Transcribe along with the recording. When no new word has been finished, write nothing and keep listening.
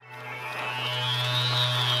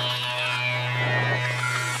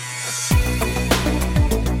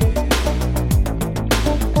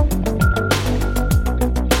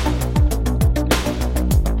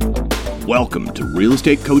Welcome to Real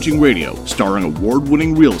Estate Coaching Radio, starring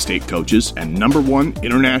award-winning real estate coaches and #1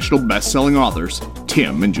 international best-selling authors,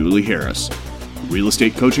 Tim and Julie Harris. Real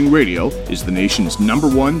Estate Coaching Radio is the nation's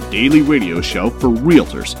 #1 daily radio show for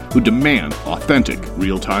realtors who demand authentic,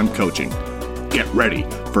 real-time coaching. Get ready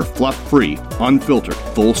for fluff-free, unfiltered,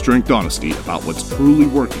 full-strength honesty about what's truly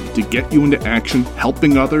working to get you into action,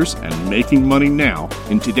 helping others, and making money now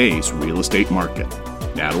in today's real estate market.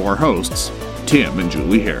 Now to our hosts, Tim and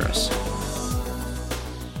Julie Harris.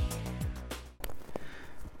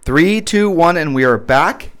 3, 2, 1, and we are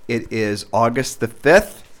back. It is August the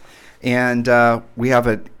 5th, and we're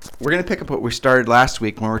going to pick up what we started last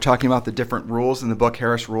week when we were talking about the different rules in the book,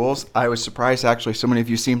 Harris Rules. I was surprised, actually, so many of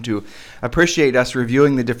you seem to appreciate us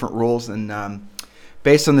reviewing the different rules, and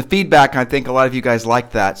based on the feedback, I think a lot of you guys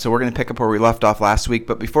like that, so we're going to pick up where we left off last week.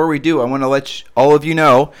 But before we do, I want to let all of you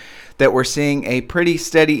know that we're seeing a pretty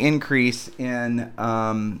steady increase in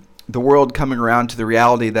the world coming around to the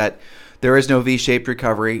reality that there is no V-shaped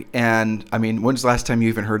recovery. And I mean, when's the last time you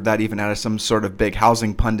even heard that even out of some sort of big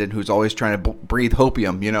housing pundit who's always trying to breathe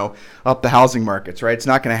hopium, up the housing markets, right? It's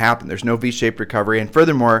not going to happen. There's no V-shaped recovery. And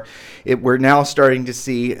furthermore, we're now starting to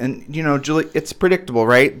see, and Julie, it's predictable,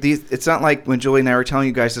 right? It's not like when Julie and I were telling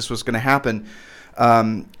you guys this was going to happen,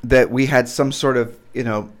 that we had some sort of,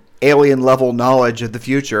 alien level knowledge of the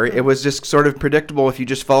future. It was just sort of predictable if you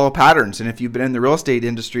just follow patterns. And if you've been in the real estate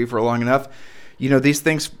industry for long enough, these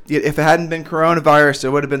things, if it hadn't been coronavirus, it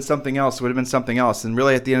would have been something else. And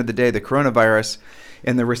really at the end of the day, the coronavirus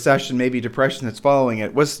and the recession, maybe depression that's following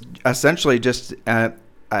it, was essentially just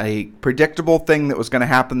a predictable thing that was going to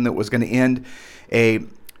happen, that was going to end a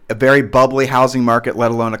very bubbly housing market, let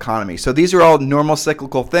alone economy. So these are all normal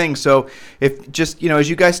cyclical things. So if just, as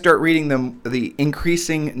you guys start reading the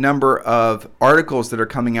increasing number of articles that are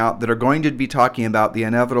coming out that are going to be talking about the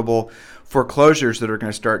inevitable foreclosures that are going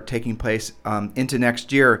to start taking place into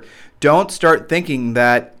next year, don't start thinking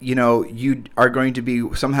that, you are going to be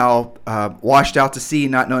somehow washed out to sea,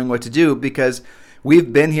 not knowing what to do, because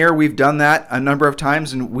we've been here, we've done that a number of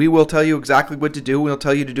times, and we will tell you exactly what to do. We'll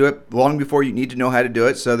tell you to do it long before you need to know how to do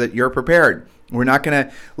it so that you're prepared. We're not going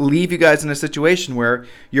to leave you guys in a situation where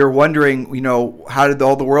you're wondering, how did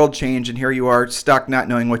all the world change, and here you are stuck not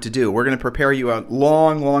knowing what to do. We're going to prepare you out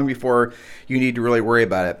long, long before you need to really worry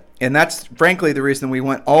about it. And that's frankly the reason we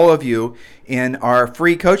want all of you in our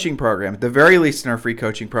free coaching program, at the very least in our free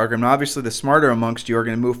coaching program. And obviously, the smarter amongst you are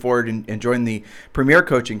going to move forward and join the Premier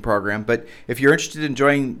Coaching Program. But if you're interested in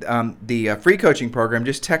joining the free coaching program,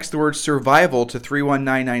 just text the word survival to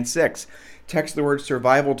 31996. Text the word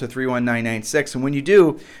survival to 31996. And when you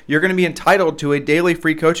do, you're going to be entitled to a daily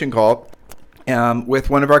free coaching call with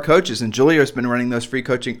one of our coaches. And Julia has been running those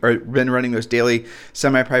those daily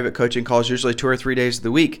semi-private coaching calls, usually 2 or 3 days of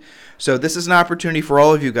the week. So this is an opportunity for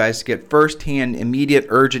all of you guys to get firsthand, immediate,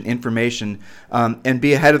 urgent information and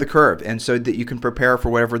be ahead of the curve, and so that you can prepare for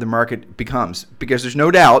whatever the market becomes. Because there's no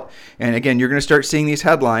doubt, and again, you're going to start seeing these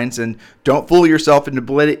headlines, and don't fool yourself into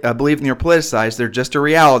believing they're politicized. They're just a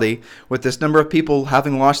reality, with this number of people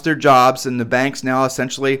having lost their jobs and the banks now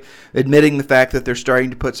essentially admitting the fact that they're starting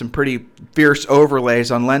to put some pretty fierce overlays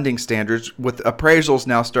on lending standards, with appraisals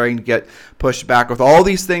now starting to get pushed back. With all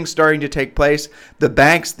these things starting to take place, the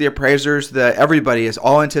banks, the appraisers, everybody is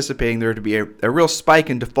all anticipating there to be a real spike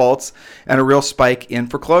in defaults and a real spike in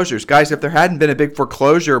foreclosures. Guys, if there hadn't been a big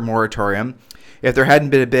foreclosure moratorium, if there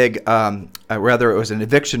hadn't been a big, rather it was an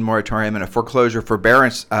eviction moratorium and a foreclosure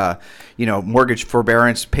forbearance, mortgage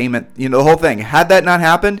forbearance payment, the whole thing. Had that not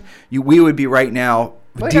happened, we would be right now.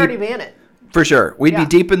 We'd already be in it. For sure. We'd be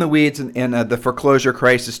deep in the weeds in the foreclosure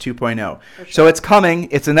crisis 2.0. Sure. So it's coming.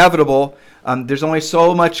 It's inevitable. There's only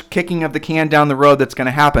so much kicking of the can down the road that's going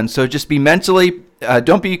to happen. So just be mentally,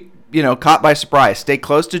 don't be caught by surprise. Stay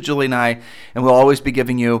close to Julie and I, and we'll always be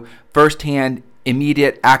giving you firsthand,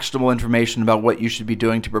 immediate, actionable information about what you should be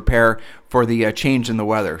doing to prepare for the change in the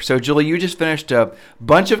weather. So Julie, you just finished a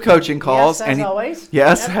bunch of coaching calls. Yes, as always.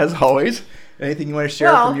 Yes, Yep. As always. Anything you want to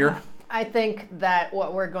share from your... I think that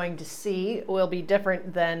what we're going to see will be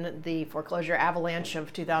different than the foreclosure avalanche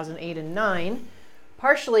of 2008 and 9,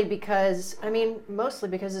 partially because, mostly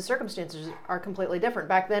because the circumstances are completely different.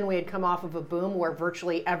 Back then, we had come off of a boom where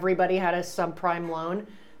virtually everybody had a subprime loan.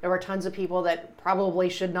 There were tons of people that probably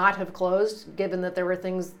should not have closed, given that there were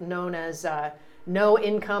things known as no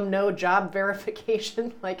income, no job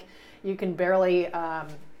verification. Like you can barely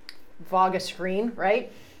fog a screen,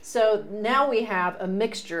 right? So now we have a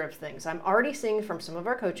mixture of things. I'm already seeing from some of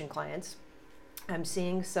our coaching clients, I'm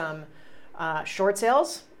seeing some short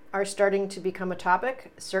sales are starting to become a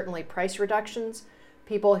topic, certainly price reductions,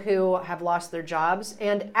 people who have lost their jobs.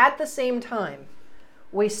 And at the same time,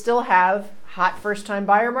 we still have hot first-time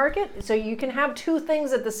buyer market. So you can have two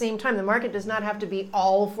things at the same time. The market does not have to be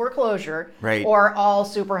all foreclosure or all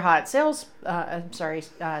super hot sellers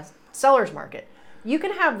market. You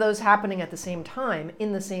can have those happening at the same time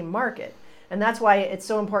in the same market. And that's why it's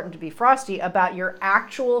so important to be frosty about your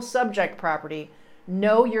actual subject property.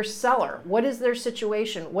 Know your seller. What is their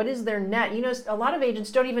situation? What is their net? You know, a lot of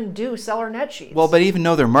agents don't even do seller net sheets. Well, but even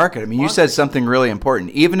know their market. I mean, you said something really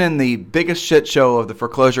important. Even in the biggest shit show of the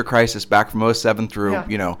foreclosure crisis back from 07 through,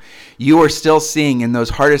 you are still seeing in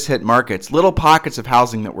those hardest hit markets little pockets of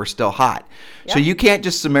housing that were still hot. So you can't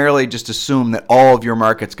just summarily just assume that all of your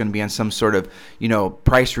market's going to be on some sort of,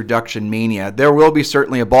 price reduction mania. There will be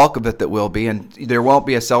certainly a bulk of it that will be, and there won't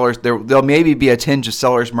be a seller's. There'll maybe be a tinge of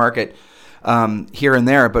seller's market here and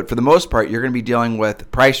there, but for the most part, you're going to be dealing with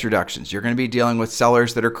price reductions. You're going to be dealing with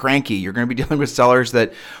sellers that are cranky. You're going to be dealing with sellers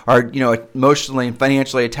that are, emotionally and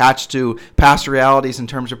financially attached to past realities in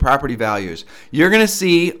terms of property values. You're going to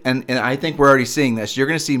see, and I think we're already seeing this, you're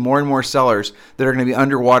going to see more and more sellers that are going to be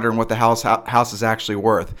underwater in what the house is actually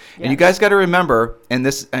worth. Yeah. And you guys got to remember, and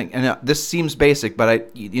this seems basic,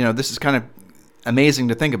 but this is kind of amazing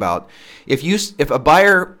to think about. If a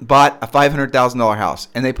buyer bought a $500,000 house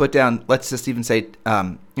and they put down, let's just even say,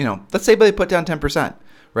 let's say they put down 10%,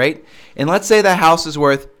 right? And let's say that house is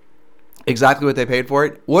worth exactly what they paid for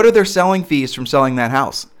it. What are their selling fees from selling that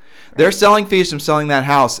house? Their selling fees from selling that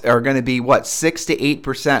house are going to be 6 to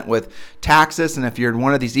 8% with taxes, and if you're in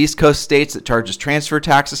one of these East Coast states that charges transfer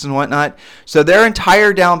taxes and whatnot. So their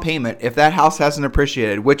entire down payment, if that house hasn't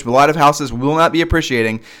appreciated, which a lot of houses will not be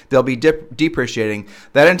appreciating, they'll be depreciating,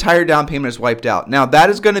 that entire down payment is wiped out. Now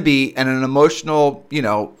that is going to be an emotional,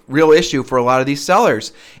 real issue for a lot of these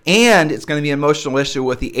sellers, and it's going to be an emotional issue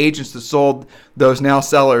with the agents that sold those now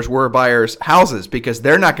sellers were buyers houses, because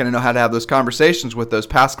they're not going to know how to have those conversations with those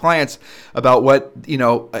past clients about what,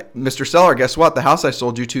 Mr. Seller, guess what? The house I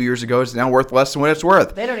sold you 2 years ago is now worth less than what it's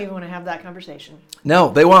worth. They don't even want to have that conversation. No,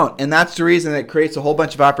 they won't. And that's the reason it creates a whole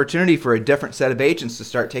bunch of opportunity for a different set of agents to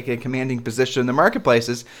start taking a commanding position in the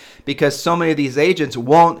marketplaces, because so many of these agents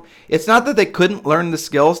won't. It's not that they couldn't learn the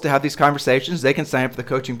skills to have these conversations. They can sign up for the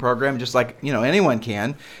coaching program just like, anyone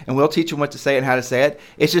can, and we'll teach them what to say and how to say it.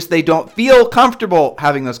 It's just they don't feel comfortable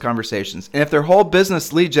having those conversations. And if their whole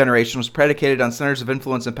business lead generation was predicated on centers of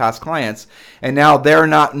influence and past clients, and now they're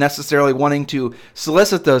not necessarily wanting to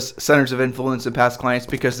solicit those centers of influence and past clients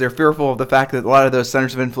because they're fearful of the fact that a lot of those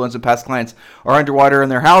centers of influence and past clients are underwater in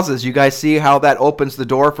their houses, you guys see how that opens the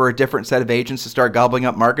door for a different set of agents to start gobbling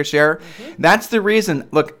up market share? Mm-hmm. That's the reason.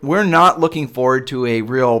 Look, we're not looking forward to a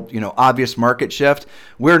real, obvious market shift.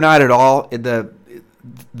 We're not at all.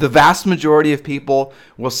 The vast majority of people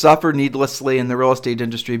will suffer needlessly in the real estate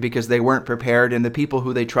industry because they weren't prepared, and the people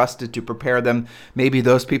who they trusted to prepare them, maybe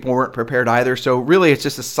those people weren't prepared either. So really, it's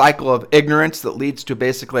just a cycle of ignorance that leads to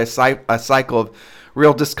basically a cycle of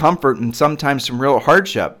real discomfort and sometimes some real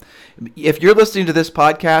hardship. If you're listening to this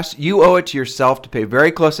podcast, you owe it to yourself to pay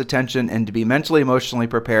very close attention and to be mentally, emotionally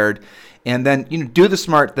prepared. And then, do the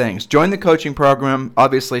smart things. Join the coaching program.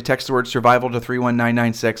 Obviously, text the word survival to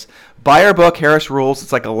 31996. Buy our book, Harris Rules.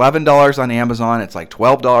 It's like $11 on Amazon. It's like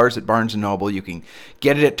 $12 at Barnes & Noble. You can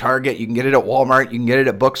get it at Target. You can get it at Walmart. You can get it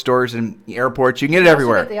at bookstores and airports. You can get it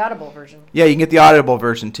everywhere. You can get the Audible version. Yeah, you can get the Audible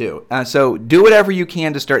version too. So do whatever you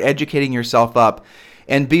can to start educating yourself up.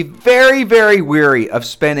 And be very, very wary of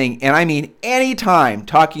spending, and I mean any time,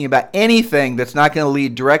 talking about anything that's not going to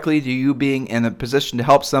lead directly to you being in a position to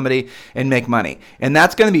help somebody and make money. And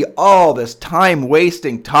that's going to be all this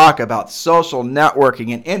time-wasting talk about social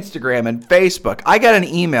networking and Instagram and Facebook. I got an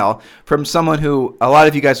email from someone who a lot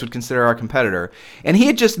of you guys would consider our competitor, and he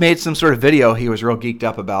had just made some sort of video he was real geeked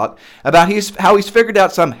up about how he's figured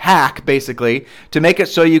out some hack, basically, to make it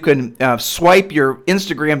so you can swipe your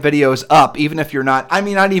Instagram videos up, even if you're not. I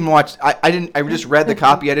didn't even watch. I just read the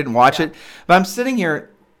copy. I didn't watch it. But I'm sitting here,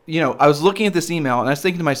 I was looking at this email and I was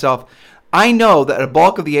thinking to myself, I know that a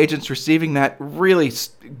bulk of the agents receiving that really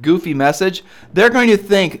goofy message, they're going to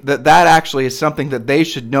think that actually is something that they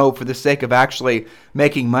should know for the sake of actually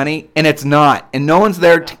making money, and it's not. And no one's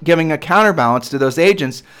there giving a counterbalance to those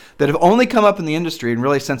agents that have only come up in the industry and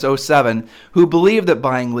really since 07, who believe that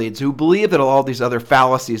buying leads, who believe that all these other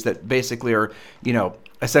fallacies that basically are,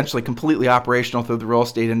 essentially completely operational through the real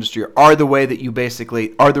estate industry are the way that you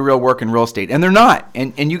basically are the real work in real estate. And they're not.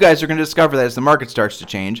 And you guys are going to discover that as the market starts to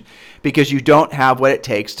change, because you don't have what it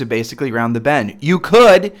takes to basically round the bend. You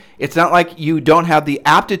could. It's not like you don't have the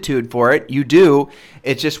aptitude for it. You do.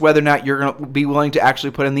 It's just whether or not you're going to be willing to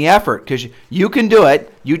actually put in the effort, because you can do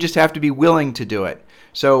it. You just have to be willing to do it.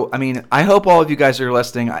 So, I mean, I hope all of you guys are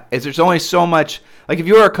listening. There's only so much. Like, if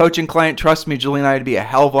you were a coaching client, trust me, Julie and I would be a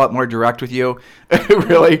hell of a lot more direct with you.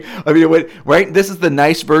 Really. I mean, right? This is the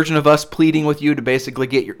nice version of us pleading with you to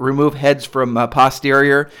basically remove heads from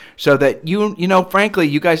posterior, so that frankly,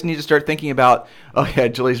 you guys need to start thinking about. Oh yeah,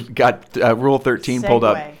 Julie's got Rule 13 pulled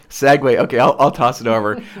up. Segue. Okay, I'll toss it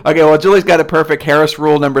over. Okay, well, Julie's got a perfect Harris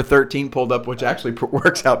Rule number 13 pulled up, which actually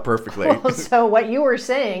works out perfectly. Well, so what you were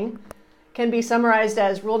saying can be summarized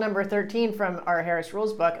as rule number 13 from our Harris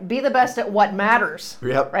Rules book. Be the best at what matters.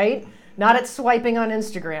 Yep. Right? Not at swiping on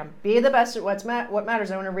Instagram. Be the best at what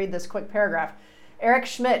matters. I want to read this quick paragraph. Eric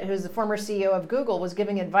Schmidt, who's the former CEO of Google, was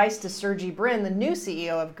giving advice to Sergey Brin, the new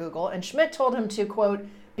CEO of Google, and Schmidt told him to, quote,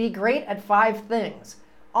 be great at 5 things.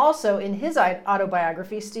 Also, in his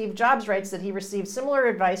autobiography, Steve Jobs writes that he received similar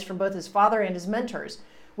advice from both his father and his mentors.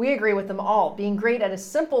 We agree with them all. Being great at a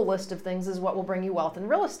simple list of things is what will bring you wealth in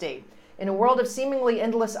real estate. In a world of seemingly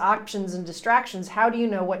endless options and distractions, how do you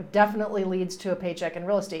know what definitely leads to a paycheck in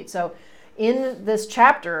real estate? So in this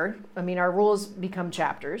chapter, I mean, our rules become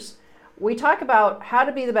chapters. We talk about how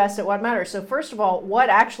to be the best at what matters. So first of all, what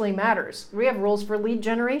actually matters? We have rules for lead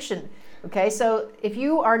generation. Okay, so if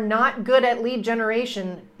you are not good at lead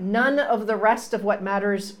generation, none of the rest of what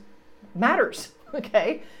matters,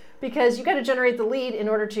 okay? Because you got to generate the lead in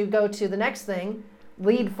order to go to the next thing,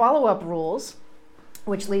 lead follow-up rules,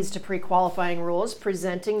 which leads to pre-qualifying rules,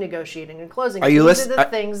 presenting, negotiating, and closing. These are the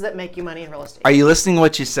things that make you money in real estate. Are you listening to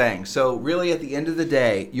what she's saying? So really, at the end of the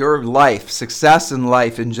day, your life, success in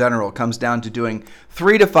life in general, comes down to doing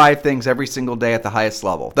 3 to 5 things every single day at the highest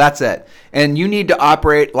level. That's it. And you need to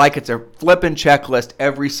operate like it's a flippin' checklist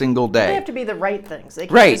every single day. They have to be the right things. They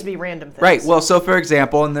can't just be random things. Right. Well, so for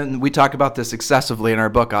example, and then we talk about this excessively in our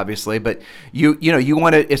book, obviously, but you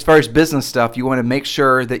want to, as far as business stuff, you want to make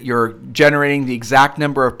sure that you're generating the exact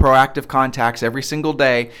number of proactive contacts every single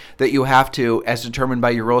day that you have to, as determined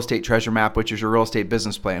by your real estate treasure map, which is your real estate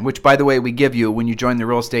business plan, which, by the way, we give you when you join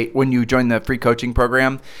the free coaching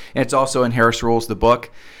program. And it's also in Harris Rules, the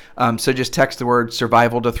book. So just text the word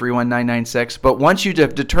survival to 31996. But once you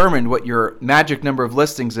have determined what your magic number of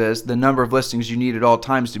listings is, the number of listings you need at all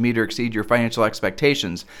times to meet or exceed your financial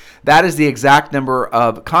expectations, that is the exact number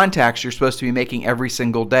of contacts you're supposed to be making every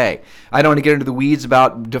single day. I don't want to get into the weeds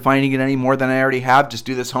about defining it any more than I already have. Just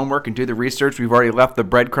do this homework and do the research. We've already left the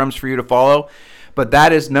breadcrumbs for you to follow. But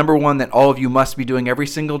that is number one that all of you must be doing every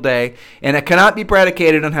single day. And it cannot be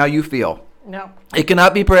predicated on how you feel. No. It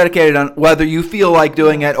cannot be predicated on whether you feel like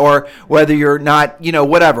doing it or whether you're not,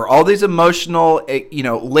 whatever. All these emotional,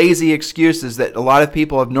 lazy excuses that a lot of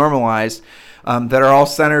people have normalized that are all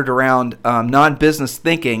centered around non-business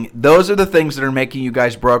thinking, those are the things that are making you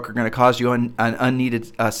guys broke, are going to cause you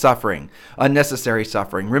unneeded suffering, unnecessary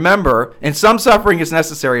suffering. Remember, and some suffering is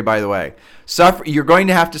necessary, by the way. You're going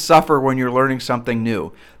to have to suffer when you're learning something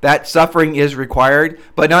new. That suffering is required,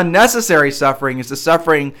 but unnecessary suffering is the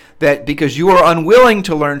suffering that because you are unwilling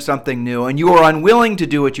to learn something new and you are unwilling to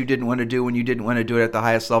do what you didn't want to do when you didn't want to do it at the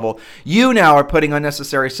highest level, you now are putting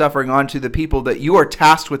unnecessary suffering onto the people that you are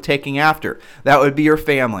tasked with taking after. That would be your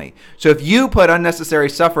family. So if you put unnecessary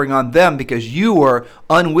suffering on them because you were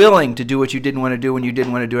unwilling to do what you didn't want to do when you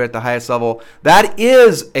didn't want to do it at the highest level, that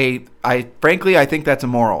is frankly, I think that's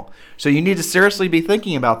immoral. So you need to seriously be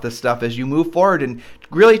thinking about this stuff as you move forward and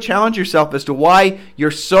really challenge yourself as to why you're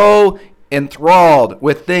so enthralled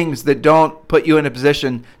with things that don't put you in a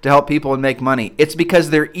position to help people and make money. It's because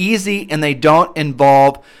they're easy and they don't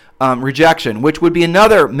involve rejection, which would be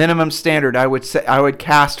another minimum standard I would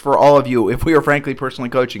cast for all of you if we were frankly personally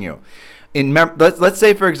coaching you. Let's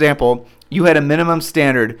say, for example, you had a minimum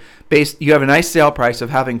standard you have a nice sale price of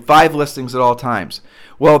having 5 listings at all times.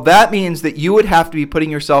 Well, that means that you would have to be putting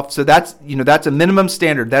yourself, so that's a minimum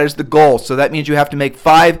standard. That is the goal. So that means you have to make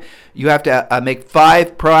 5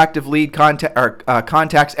 proactive lead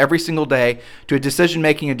contacts every single day to a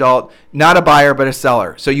decision-making adult, not a buyer, but a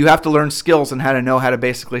seller. So you have to learn skills on how to know how to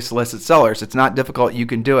basically solicit sellers. It's not difficult. You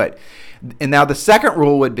can do it. And now the second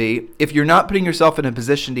rule would be, if you're not putting yourself in a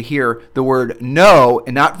position to hear the word no,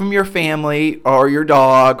 and not from your family or your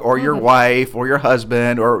dog or your wife or your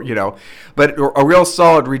husband but a real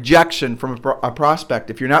solid rejection from a prospect,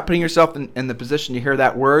 if you're not putting yourself in the position to hear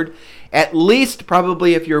that word, at least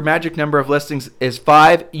probably if your magic number of listings is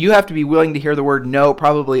 5, you have to be willing to hear the word no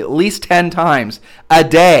probably at least 10 times a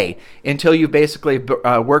day until you've basically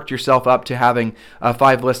worked yourself up to having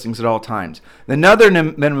 5 listings at all times. Another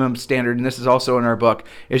minimum standard standard, and this is also in our book,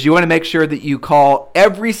 is you want to make sure that you call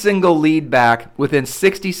every single lead back within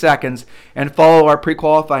 60 seconds and follow our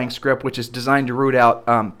pre-qualifying script, which is designed to root out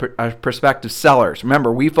prospective sellers.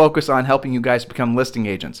 Remember, we focus on helping you guys become listing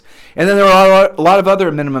agents. And then there are a lot of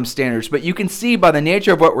other minimum standards, but you can see by the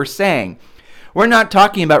nature of what we're saying, we're not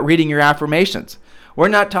talking about reading your affirmations. We're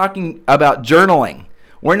not talking about journaling.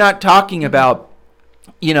 We're not talking about,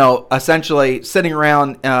 essentially sitting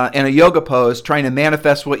around in a yoga pose trying to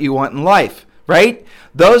manifest what you want in life, right?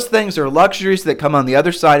 Those things are luxuries that come on the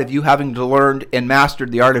other side of you having to learn and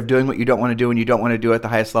mastered the art of doing what you don't want to do and you don't want to do at the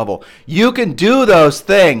highest level. You can do those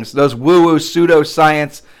things, those woo-woo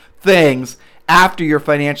pseudoscience things, after you're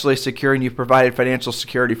financially secure and you've provided financial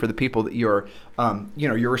security for the people that you're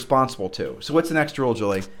responsible to. So what's the next rule,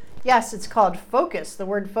 Julie? Yes, it's called focus. The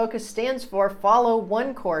word focus stands for follow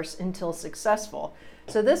one course until successful.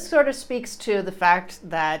 So this sort of speaks to the fact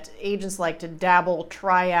that agents like to dabble,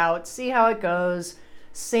 try out, see how it goes,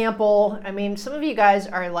 sample. I mean, some of you guys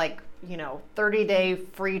are like, 30-day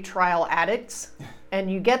free trial addicts,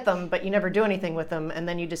 and you get them, but you never do anything with them, and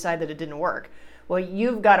then you decide that it didn't work. Well,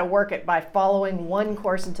 you've got to work it by following one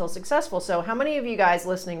course until successful. So how many of you guys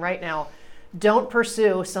listening right now don't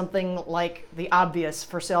pursue something like the obvious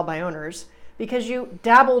for sale by owners because you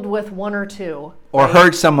dabbled with one or two, or right?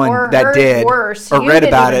 heard someone that did, worse. or you read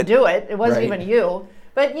about it. You didn't even do it. It wasn't Right. even you.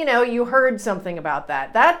 But you heard something about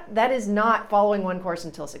that. That is not following one course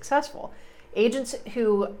until successful. Agents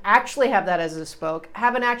who actually have that as a spoke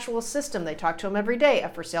have an actual system. They talk to them every day. A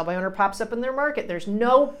for sale by owner pops up in their market. There's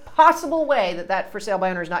no possible way that for sale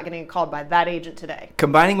by owner is not getting called by that agent today.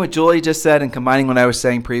 Combining what Julie just said and combining what I was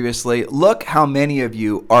saying previously, look how many of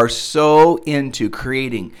you are so into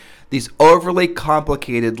creating these overly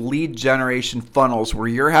complicated lead generation funnels where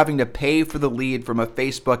you're having to pay for the lead from a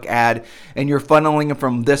Facebook ad and you're funneling them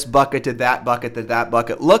from this bucket to that bucket to that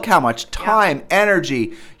bucket. Look how much time,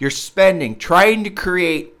 energy you're spending trying to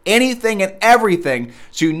create anything and everything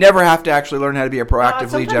so you never have to actually learn how to be a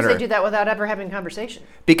proactive lead generator. Sometimes they do that without ever having a conversation.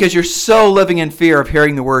 Because you're so living in fear of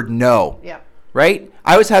hearing the word no. Yeah. Right?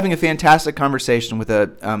 I was having a fantastic conversation with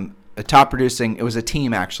a top producing, it was a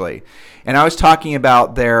team actually, and I was talking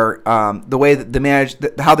about their the way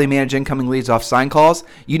that how they manage incoming leads off sign calls.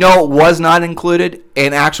 It was not included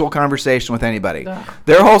in actual conversation with anybody. Ugh.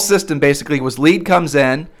 Their whole system basically was lead comes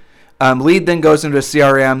in, lead then goes into a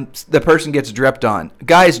CRM, the person gets dripped on.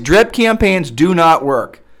 Guys, drip campaigns do not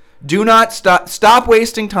work. Do not stop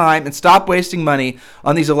wasting time and stop wasting money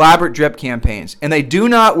on these elaborate drip campaigns. And they do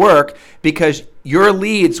not work because your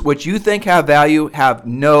leads, which you think have value, have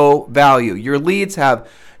no value. Your leads have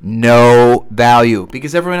no value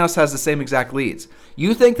because everyone else has the same exact leads.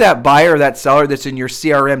 You think that buyer or that seller that's in your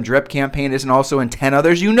CRM drip campaign isn't also in 10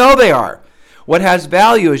 others? You know they are. What has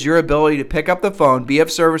value is your ability to pick up the phone, be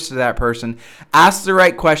of service to that person, ask the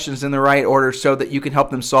right questions in the right order so that you can help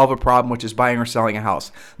them solve a problem, which is buying or selling a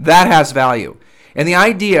house. That has value. And the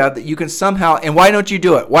idea that you can somehow, and why don't you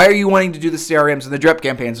do it? Why are you wanting to do the CRMs and the drip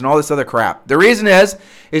campaigns and all this other crap? The reason is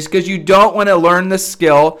because you don't want to learn the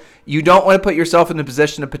skill. You don't want to put yourself in the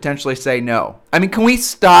position to potentially say no. I mean, can we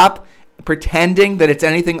stop pretending that it's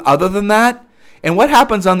anything other than that? And what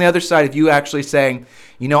happens on the other side of you actually saying,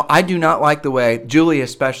 I do not like the way Julie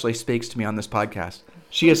especially speaks to me on this podcast.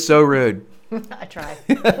 She is so rude. I try.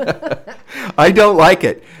 I don't like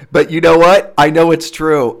it. But you know what? I know it's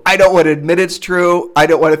true. I don't want to admit it's true. I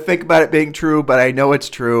don't want to think about it being true, but I know it's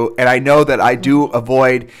true. And I know that I do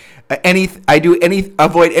avoid anything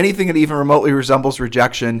that even remotely resembles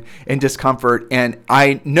rejection and discomfort. And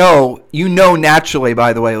I know, naturally,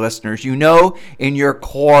 by the way, listeners, in your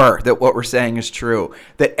core that what we're saying is true,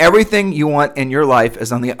 that everything you want in your life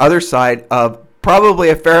is on the other side of probably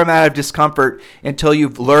a fair amount of discomfort until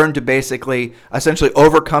you've learned to basically essentially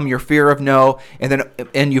overcome your fear of no,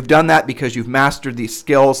 and you've done that because you've mastered these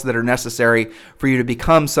skills that are necessary for you to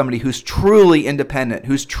become somebody who's truly independent,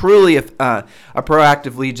 who's truly a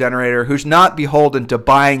proactive lead generator, who's not beholden to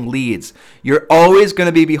buying leads. You're always going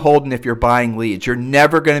to be beholden if you're buying leads. You're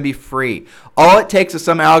never going to be free. All it takes is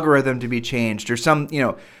some algorithm to be changed or some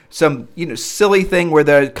silly thing where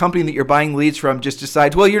the company that you're buying leads from just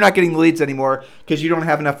decides, well, you're not getting the leads anymore because you don't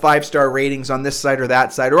have enough 5-star ratings on this site or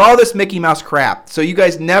that site, or all this Mickey Mouse crap. So you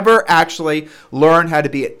guys never actually learn how to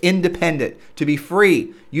be independent, to be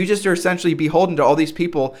free. You just are essentially beholden to all these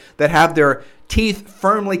people that have their teeth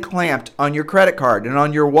firmly clamped on your credit card and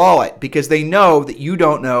on your wallet because they know that you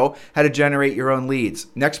don't know how to generate your own leads.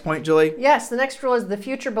 Next point, Julie? Yes, the next rule is the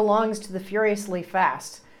future belongs to the furiously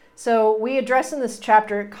fast. So we address in this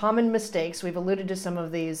chapter common mistakes. We've alluded to some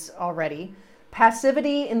of these already.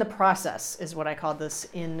 Passivity in the process is what I call this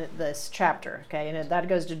in this chapter, okay? And that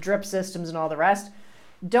goes to drip systems and all the rest.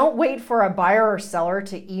 Don't wait for a buyer or seller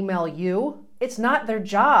to email you. It's not their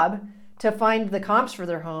job to find the comps for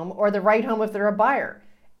their home or the right home if they're a buyer.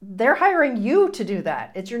 They're hiring you to do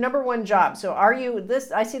that. It's your number one job. So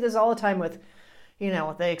I see this all the time with,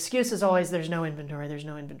 the excuse is always there's no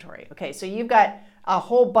inventory. Okay, so you've got a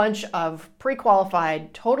whole bunch of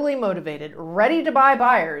pre-qualified, totally motivated, ready to buy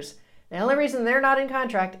buyers. The only reason they're not in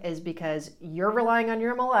contract is because you're relying on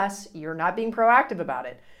your MLS. You're not being proactive about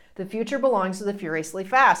it. The future belongs to the furiously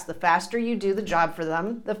fast. The faster you do the job for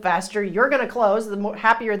them, the faster you're going to close, the more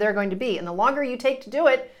happier they're going to be. And the longer you take to do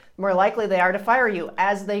it, the more likely they are to fire you,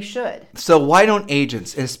 as they should. So why don't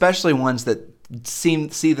agents, and especially ones that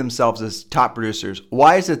see themselves as top producers,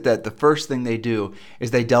 why is it that the first thing they do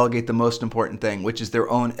is they delegate the most important thing, which is their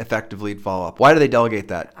own effective lead follow-up? Why do they delegate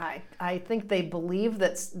that? I think they believe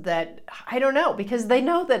that I don't know, because they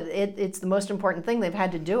know that it's the most important thing. They've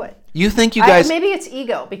had to do it. You think you guys... Maybe it's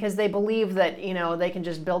ego, because they believe that, they can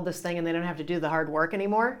just build this thing and they don't have to do the hard work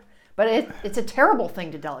anymore. But it's a terrible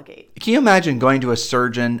thing to delegate. Can you imagine going to a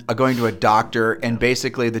surgeon, going to a doctor, and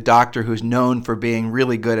basically the doctor who's known for being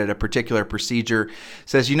really good at a particular procedure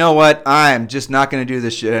says, you know what, I'm just not going to do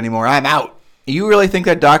this shit anymore. I'm out. You really think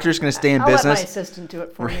that doctor's going to stay in business? I'll let my assistant do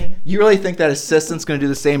it for me. You really think that assistant's going to do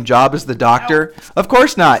the same job as the doctor? No. Of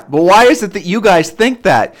course not. But why is it that you guys think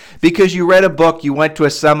that? Because you read a book, you went to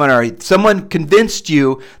a seminar, someone convinced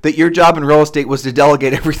you that your job in real estate was to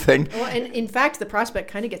delegate everything. Well, and in fact, the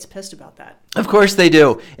prospect kind of gets pissed about that. Of course they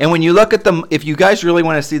do. And when you look at them, if you guys really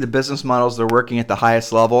want to see the business models they're working at the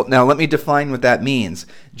highest level, now let me define what that means.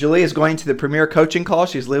 Julie is going to the Premier Coaching Call.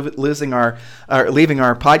 She's leaving our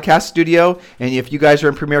podcast studio. And if you guys are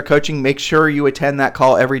in Premier Coaching, make sure you attend that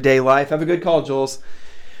call every day live. Have a good call, Jules.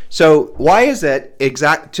 So why is it,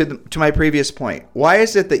 to my previous point, why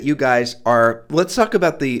is it that you guys are, let's talk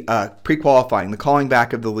about the pre-qualifying, the calling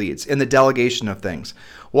back of the leads, and the delegation of things.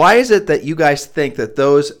 Why is it that you guys think that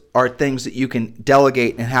those are things that you can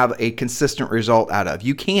delegate and have a consistent result out of?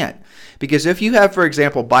 You can't. Because if you have, for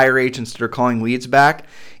example, buyer agents that are calling leads back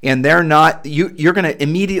and they're not, you're going to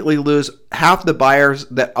immediately lose half the buyers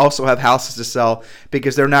that also have houses to sell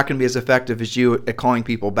because they're not going to be as effective as you at calling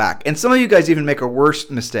people back. And some of you guys even make a worse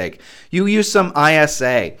mistake. You use some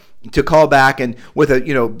ISA to call back and with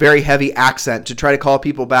a very heavy accent to try to call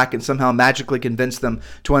people back and somehow magically convince them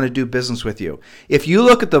to want to do business with you. If you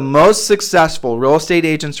look at the most successful real estate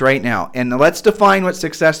agents right now, and let's define what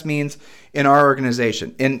success means in our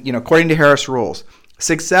organization. And according to Harris Rules,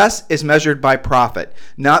 success is measured by profit,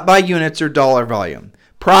 not by units or dollar volume.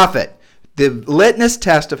 Profit. The litmus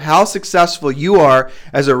test of how successful you are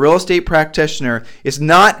as a real estate practitioner is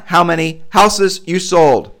not how many houses you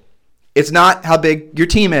sold. It's not how big your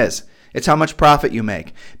team is. It's how much profit you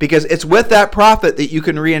make. Because it's with that profit that you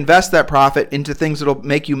can reinvest that profit into things that will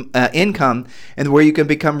make you income and where you can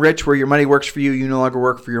become rich, where your money works for you, you no longer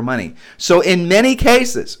work for your money. So in many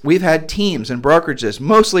cases, we've had teams and brokerages,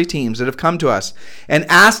 mostly teams, that have come to us and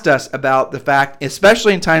asked us about the fact,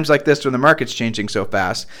 especially in times like this when the market's changing so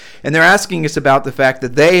fast, and they're asking us about the fact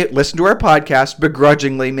that they listen to our podcast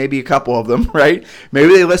begrudgingly, maybe a couple of them, right?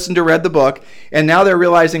 Maybe they listened to read the book, and now they're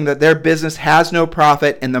realizing that their business has no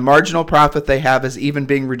profit and the marginal profit they have is even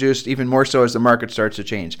being reduced even more so as the market starts to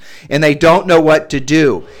change. And they don't know what to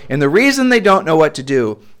do. And the reason they don't know what to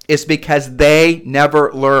do is because they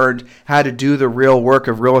never learned how to do the real work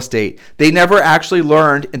of real estate. They never actually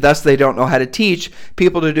learned, and thus they don't know how to teach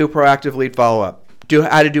people to do proactive lead follow-up,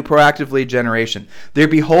 how to do proactive lead generation. They're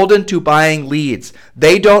beholden to buying leads.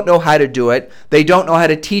 They don't know how to do it. They don't know how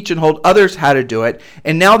to teach and hold others how to do it.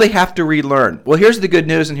 And now they have to relearn. Well, here's the good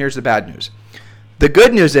news and here's the bad news. The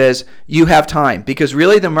good news is you have time, because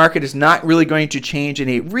really the market is not really going to change in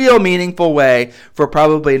a real meaningful way for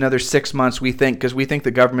probably another 6 months, we think, because we think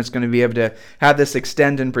the government's going to be able to have this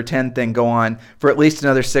extend and pretend thing go on for at least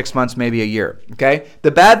another 6 months, maybe a year. Okay?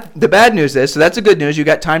 The bad news is, so that's the good news, you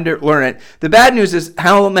got time to learn it. The bad news is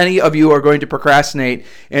how many of you are going to procrastinate,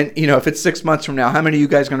 and if it's 6 months from now, how many of you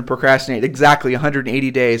guys are going to procrastinate exactly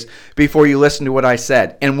 180 days before you listen to what I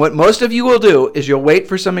said? And what most of you will do is you'll wait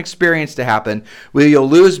for some experience to happen where you'll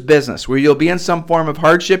lose business, where you'll be in some form of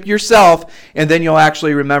hardship yourself, and then you'll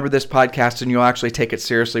actually remember this podcast and you'll actually take it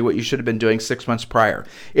seriously, what you should have been doing 6 months prior.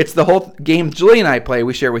 It's the whole game Julie and I play,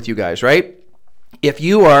 we share with you guys, right? If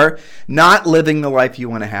you are not living the life you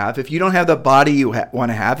want to have, if you don't have the body you want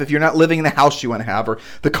to have, if you're not living in the house you want to have, or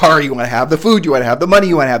the car you want to have, the food you want to have, the money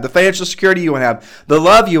you want to have, the financial security you want to have, the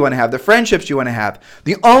love you want to have, the friendships you want to have,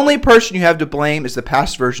 the only person you have to blame is the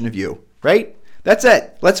past version of you, right? That's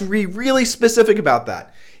it. Let's be really specific about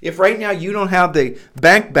that. If right now you don't have the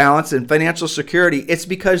bank balance and financial security, it's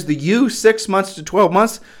because the you 6 months to 12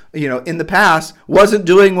 months, in the past wasn't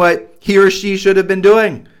doing what he or she should have been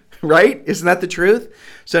doing, right? Isn't that the truth?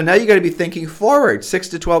 So now you got to be thinking forward 6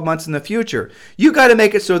 to 12 months in the future. You got to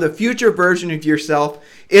make it so the future version of yourself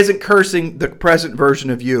isn't cursing the present version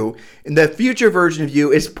of you. And the future version of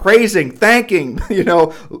you is praising, thanking,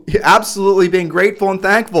 absolutely being grateful and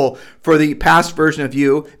thankful for the past version of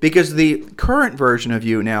you, because the current version of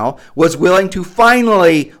you now was willing to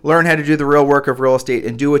finally learn how to do the real work of real estate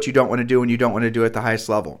and do what you don't want to do when you don't want to do it at the highest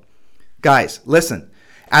level. Guys, listen.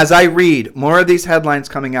 As I read more of these headlines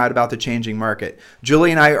coming out about the changing market,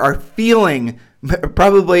 Julie and I are feeling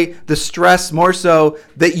probably the stress more so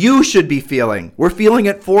that you should be feeling. We're feeling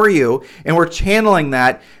it for you, and we're channeling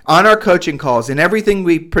that on our coaching calls and everything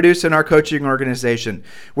we produce in our coaching organization.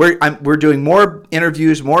 We're doing more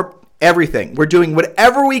interviews, more everything. We're doing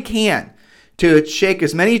whatever we can to shake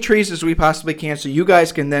as many trees as we possibly can so you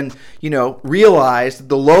guys can then, realize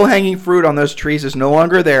the low-hanging fruit on those trees is no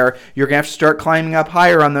longer there. You're going to have to start climbing up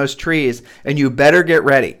higher on those trees, and you better get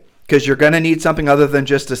ready because you're going to need something other than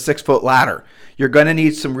just a 6-foot ladder. You're going to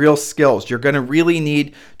need some real skills. You're going to really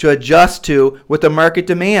need to adjust to what the market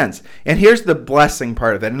demands. And here's the blessing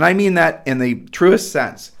part of it, and I mean that in the truest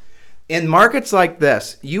sense. In markets like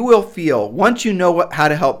this, you will feel, once you know how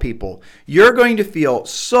to help people, you're going to feel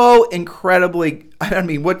so incredibly,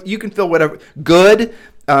 you can feel whatever, good,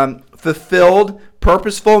 fulfilled,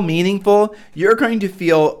 purposeful, meaningful. You're going to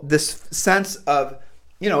feel this sense of,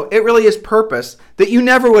 it really is purpose that you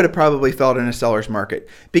never would have probably felt in a seller's market,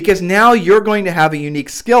 because now you're going to have a unique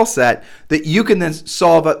skill set that you can then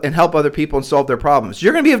solve and help other people and solve their problems.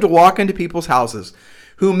 You're going to be able to walk into people's houses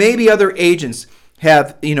who maybe other agents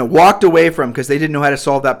have walked away from because they didn't know how to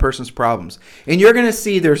solve that person's problems. And you're going to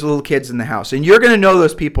see there's little kids in the house, and you're going to know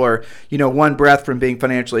those people are one breath from being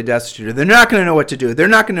financially destitute. They're not going to know what to do. They're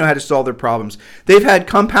not going to know how to solve their problems. They've had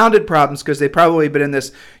compounded problems because they've probably been in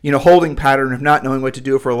this holding pattern of not knowing what to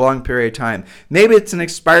do for a long period of time. Maybe it's an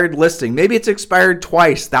expired listing. Maybe it's expired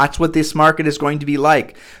twice. That's what this market is going to be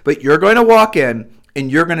like. But you're going to walk in and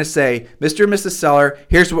you're going to say, Mr. and Mrs. Seller,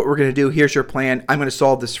 here's what we're going to do. Here's your plan. I'm going to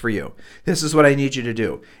solve this for you. This is what I need you to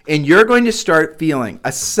do. And you're going to start feeling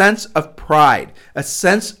a sense of pride, a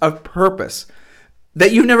sense of purpose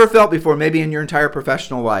that you've never felt before, maybe in your entire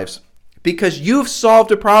professional lives, because you've solved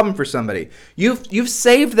a problem for somebody. You've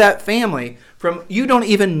saved that family from you don't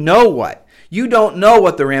even know what. You don't know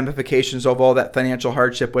what the ramifications of all that financial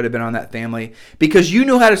hardship would have been on that family, because you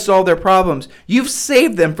knew how to solve their problems. You've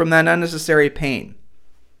saved them from that unnecessary pain.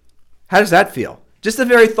 How does that feel? Just the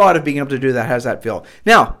very thought of being able to do that, how does that feel?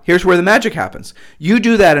 Now, here's where the magic happens. You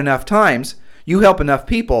do that enough times, you help enough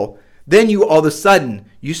people, then you all of a sudden,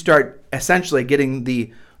 you start essentially getting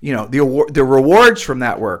the rewards from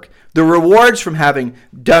that work, the rewards from having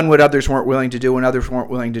done what others weren't willing to do when others weren't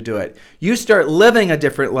willing to do it. You start living a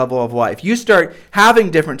different level of life. You start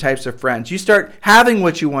having different types of friends. You start having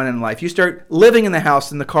what you want in life. You start living in the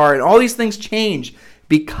house, in the car, and all these things change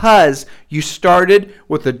because you started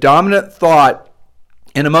with the dominant thought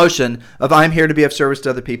and emotion of I'm here to be of service to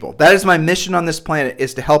other people. That is my mission on this planet,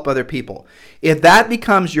 is to help other people. If that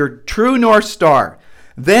becomes your true North Star,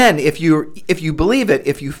 then if you believe it,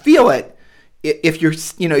 if you feel it, if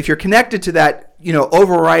you're connected to that,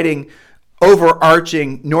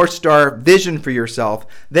 overarching North Star vision for yourself,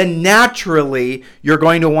 then naturally you're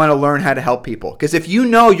going to want to learn how to help people. Because if you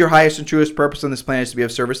know your highest and truest purpose on this planet is to be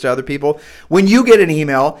of service to other people, when you get an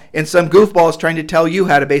email and some goofball is trying to tell you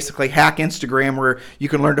how to basically hack Instagram where you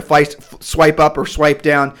can learn to swipe up or swipe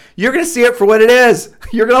down, you're going to see it for what it is.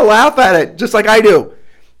 You're going to laugh at it just like I do,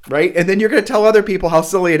 right? And then you're going to tell other people how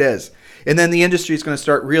silly it is. And then the industry is going to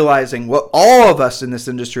start realizing what all of us in this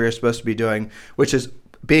industry are supposed to be doing, which is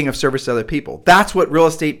being of service to other people. That's what real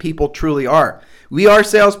estate people truly are. We are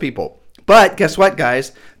salespeople. But guess what,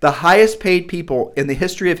 guys? The highest paid people in the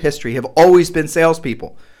history of history have always been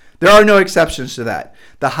salespeople. There are no exceptions to that.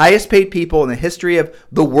 The highest paid people in the history of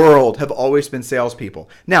the world have always been salespeople.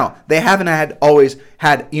 Now, they haven't always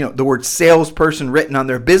had the word salesperson written on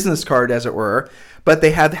their business card, as it were, but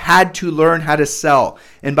they have had to learn how to sell.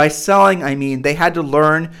 And by selling, I mean they had to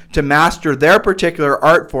learn to master their particular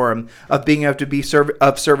art form of being able to be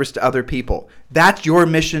of service to other people. That's your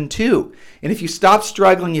mission too. And if you stop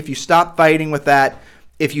struggling, if you stop fighting with that,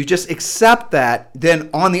 if you just accept that,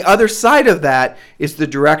 then on the other side of that is the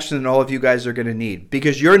direction that all of you guys are going to need,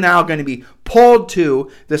 because you're now going to be pulled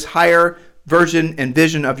to this higher version and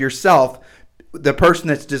vision of yourself, the person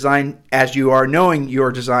that's designed as you are, knowing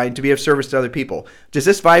you're designed to be of service to other people. Does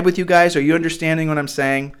this vibe with you guys? Are you understanding what I'm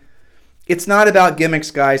saying? It's not about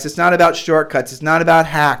gimmicks, guys. It's not about shortcuts. It's not about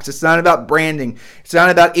hacks. It's not about branding. It's not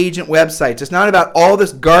about agent websites. It's not about all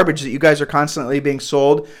this garbage that you guys are constantly being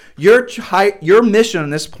sold. Your mission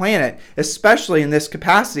on this planet, especially in this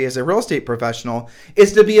capacity as a real estate professional,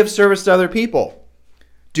 is to be of service to other people.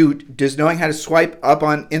 Does knowing how to swipe up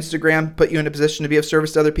on Instagram put you in a position to be of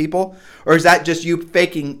service to other people? Or is that just you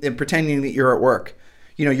faking and pretending that you're at work?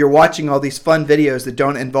 You're watching all these fun videos that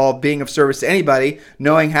don't involve being of service to anybody,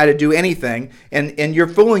 knowing how to do anything, and you're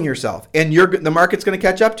fooling yourself. And the market's going to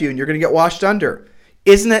catch up to you, and you're going to get washed under.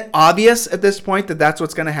 Isn't it obvious at this point that that's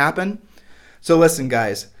what's going to happen? So listen,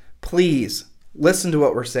 guys, please listen to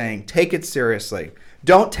what we're saying. Take it seriously.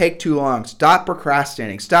 Don't take too long. Stop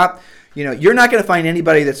procrastinating. Stop. You're not going to find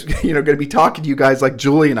anybody that's going to be talking to you guys like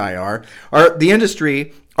Julie and I are. Our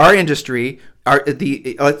industry,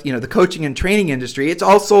 the coaching and training industry, it's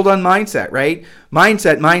all sold on mindset, right?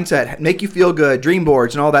 Mindset, make you feel good, dream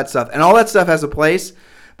boards and all that stuff. And all that stuff has a place,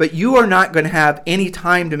 but you are not going to have any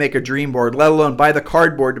time to make a dream board, let alone buy the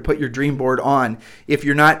cardboard to put your dream board on if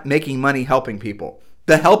you're not making money helping people.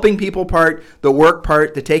 The helping people part, the work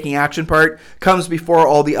part, the taking action part comes before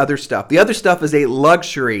all the other stuff. The other stuff is a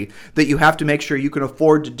luxury that you have to make sure you can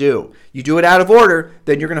afford to do. You do it out of order,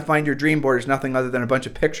 then you're going to find your dream board is nothing other than a bunch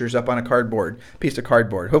of pictures up on a piece of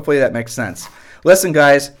cardboard. Hopefully that makes sense. Listen,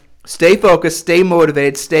 guys, stay focused, stay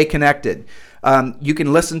motivated, stay connected. You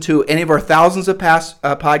can listen to any of our thousands of past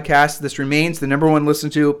podcasts. This remains the number one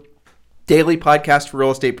listened to daily podcast for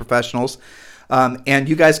real estate professionals. And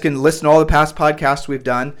you guys can listen to all the past podcasts we've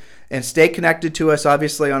done and stay connected to us,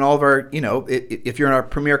 obviously, on all of our, if you're in our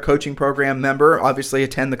Premier Coaching Program member, obviously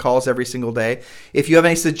attend the calls every single day. If you have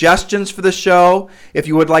any suggestions for the show, if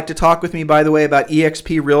you would like to talk with me, by the way, about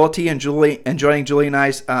eXp Realty and joining Julie and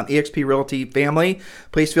I's eXp Realty family,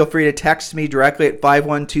 please feel free to text me directly at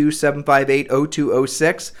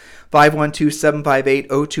 512-758-0206.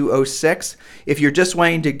 512-758-0206. If you're just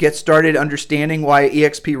wanting to get started understanding why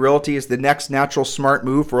eXp Realty is the next natural smart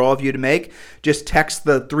move for all of you to make, just text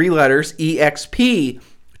the 3 letters EXP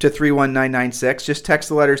to 31996. Just text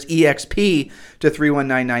the letters EXP to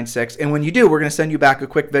 31996. And when you do, we're going to send you back a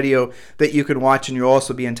quick video that you can watch, and you'll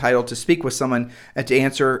also be entitled to speak with someone and to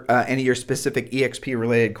answer any of your specific EXP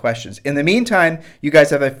related questions. In the meantime, you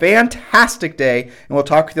guys have a fantastic day, and we'll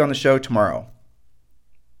talk with you on the show tomorrow.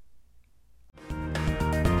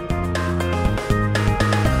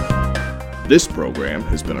 This program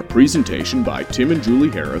has been a presentation by Tim and Julie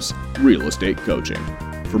Harris, Real Estate Coaching.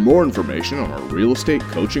 For more information on our real estate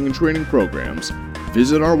coaching and training programs,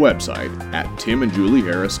 visit our website at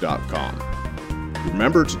timandjulieharris.com.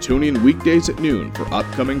 Remember to tune in weekdays at noon for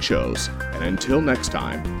upcoming shows, and until next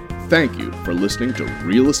time, thank you for listening to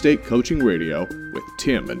Real Estate Coaching Radio with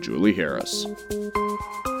Tim and Julie Harris.